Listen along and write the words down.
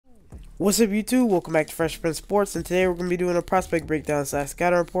What's up, YouTube? Welcome back to Fresh Prince Sports, and today we're going to be doing a prospect breakdown /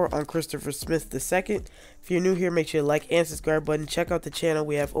 scouting report on Christopher Smith II. If you're new here, make sure you like and subscribe button. Check out the channel.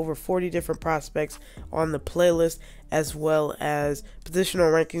 We have over 40 different prospects on the playlist, as well as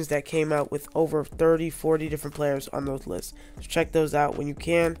positional rankings that came out with over 30-40 different players on those lists. So check those out when you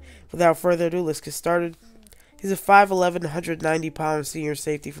can. Without further ado, let's get started. He's a 5'11", 190-pound senior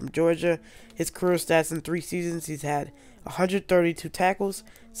safety from Georgia. His career stats in 3 seasons: he's had 132 tackles,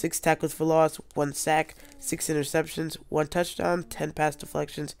 6 tackles for loss, 1 sack, 6 interceptions, 1 touchdown, 10 pass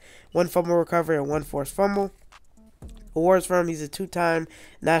deflections, 1 fumble recovery, and 1 forced fumble. Awards for him: he's a 2-time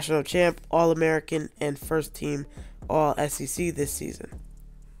national champ, All-American, and first-team All-SEC this season.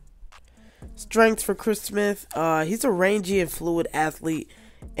 Strengths for Chris Smith: he's a rangy and fluid athlete.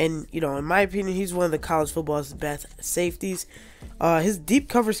 And, in my opinion, he's one of the college football's best safeties. His deep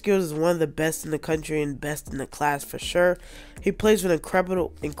cover skills is one of the best in the country and best in the class for sure. He plays with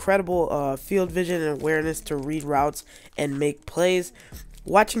incredible field vision and awareness to read routes and make plays.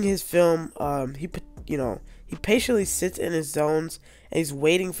 Watching his film, he patiently sits in his zones and he's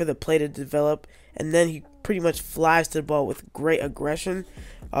waiting for the play to develop, and then he pretty much flies to the ball with great aggression.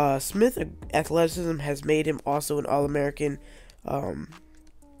 Smith's athleticism has made him also an All-American,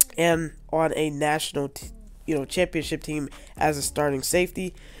 and on a national championship team as a starting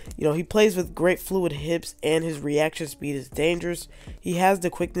safety. He plays with great fluid hips, and his reaction speed is dangerous. He has the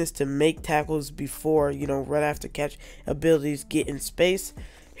quickness to make tackles before, run after catch abilities get in space.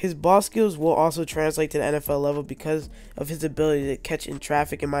 His ball skills will also translate to the NFL level because of his ability to catch in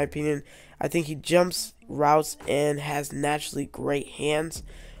traffic, in my opinion. I think he jumps routes and has naturally great hands.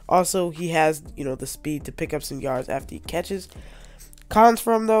 Also, he has, the speed to pick up some yards after he catches. Cons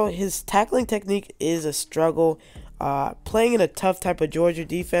for him, though: his tackling technique is a struggle. Playing in a tough type of Georgia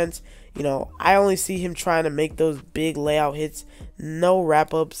defense, I only see him trying to make those big layout hits, no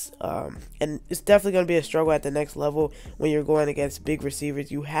wrap-ups, and it's definitely going to be a struggle at the next level when you're going against big receivers.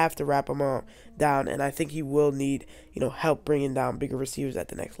 You have to wrap them all down, and I think he will need, help bringing down bigger receivers at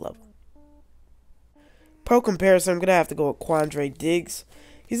the next level. Pro comparison: I'm going to have to go with Quandre Diggs.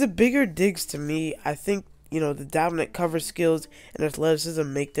 He's a bigger Diggs to me. I think the dominant cover skills and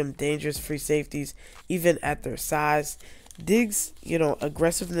athleticism make them dangerous free safeties, even at their size. Diggs',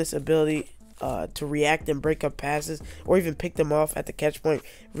 aggressiveness, ability to react and break up passes, or even pick them off at the catch point,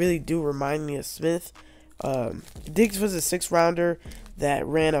 really do remind me of Smith. Diggs was a 6th-rounder that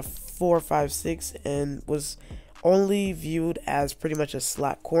ran a 4.56 and was only viewed as pretty much a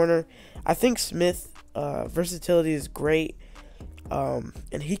slot corner. I think Smith versatility is great.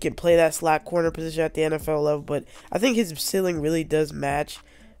 And he can play that slot corner position at the NFL level, but I think his ceiling really does match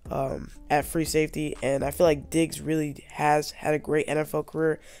at free safety, and I feel like Diggs really has had a great NFL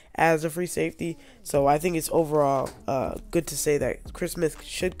career as a free safety, so I think it's overall good to say that Chris Smith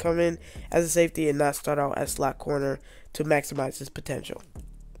should come in as a safety and not start out as slot corner to maximize his potential.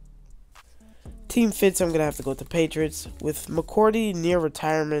 Team fits: I'm going to have to go with the Patriots. With McCourty near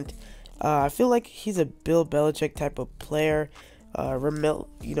retirement, I feel like he's a Bill Belichick type of player.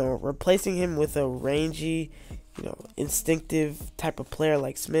 Replacing him with a rangy, instinctive type of player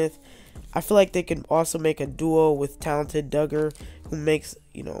like Smith. I feel like they can also make a duo with talented Duggar, who makes,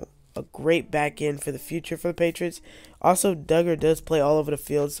 a great back end for the future for the Patriots. Also, Duggar does play all over the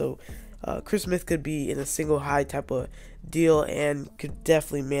field, so Chris Smith could be in a single high type of deal and could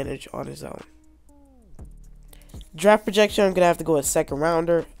definitely manage on his own. Draft projection: I'm going to have to go with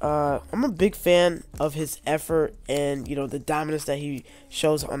 2nd-rounder. I'm a big fan of his effort and, the dominance that he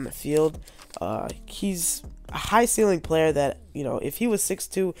shows on the field. He's a high-ceiling player that, if he was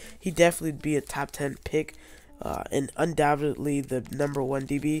 6'2", he'd definitely be a top 10 pick and undoubtedly the #1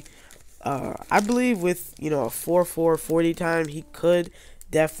 DB. I believe with, a 4.4 40 time, he could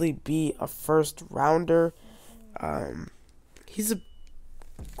definitely be a 1st-rounder. He's a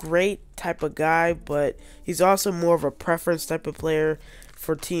great type of guy, but he's also more of a preference type of player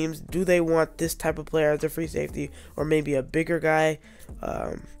for teams. Do they want this type of player as a free safety, or maybe a bigger guy,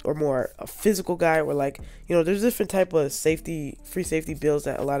 or more a physical guy, or there's different type of free safety builds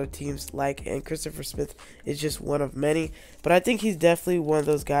that a lot of teams like, and Christopher Smith is just one of many. But I think he's definitely one of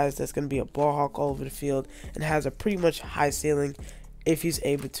those guys that's going to be a ball hawk all over the field and has a pretty much high ceiling if he's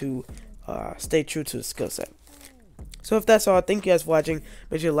able to stay true to his skill set. So if that's all, thank you guys for watching.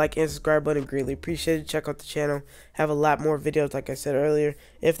 Make sure to like and subscribe button, greatly appreciated. Check out the channel. Have a lot more videos like I said earlier.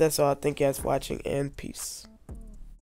 If that's all, thank you guys for watching, and peace.